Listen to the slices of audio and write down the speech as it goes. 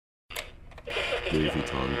Louis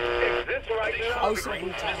Vuitton. House of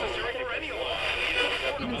Vuitton.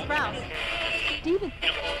 Stephen Sprouse. Stephen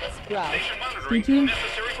Sprouse. Speaking.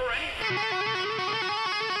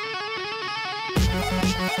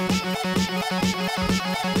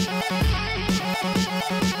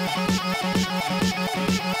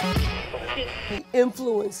 He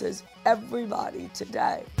influences everybody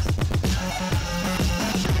today.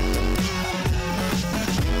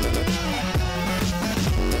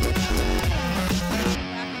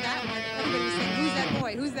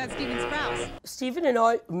 Who's that Stephen Sprouse? Stephen and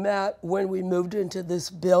I met when we moved into this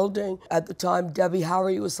building. At the time, Debbie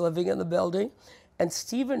Harry was living in the building, and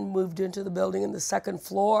Stephen moved into the building in the second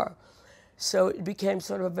floor. So it became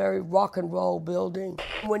sort of a very rock and roll building.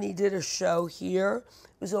 When he did a show here,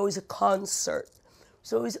 it was always a concert. It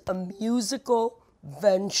was always a musical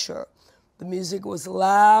venture. The music was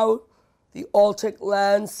loud. The Altic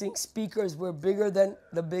Lansing speakers were bigger than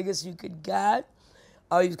the biggest you could get.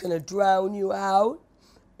 He was going to drown you out.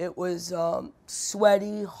 It was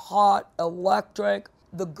sweaty, hot, electric.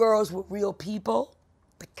 The girls were real people.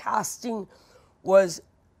 The casting was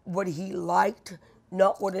what he liked,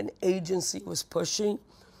 not what an agency was pushing.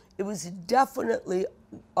 It was definitely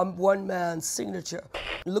a one-man signature.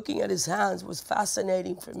 Looking at his hands was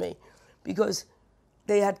fascinating for me because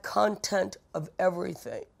they had content of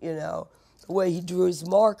everything, you know. The way he drew his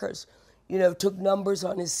markers, you know, took numbers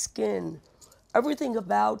on his skin. Everything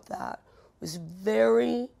about that was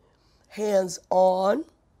very hands-on,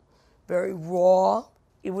 very raw.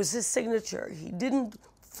 It was his signature. He didn't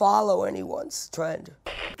follow anyone's trend.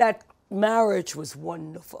 That marriage was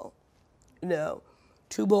wonderful, you know.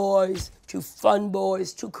 Two boys, two fun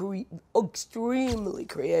boys, two extremely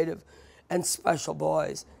creative and special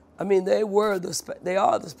boys. I mean, they are the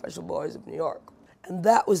special boys of New York. And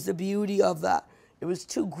that was the beauty of that. It was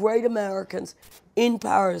two great Americans in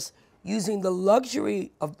Paris using the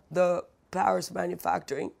luxury of the Paris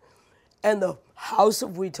manufacturing and the House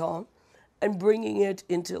of Vuitton and bringing it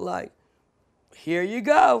into like, here you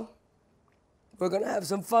go. We're going to have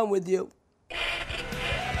some fun with you.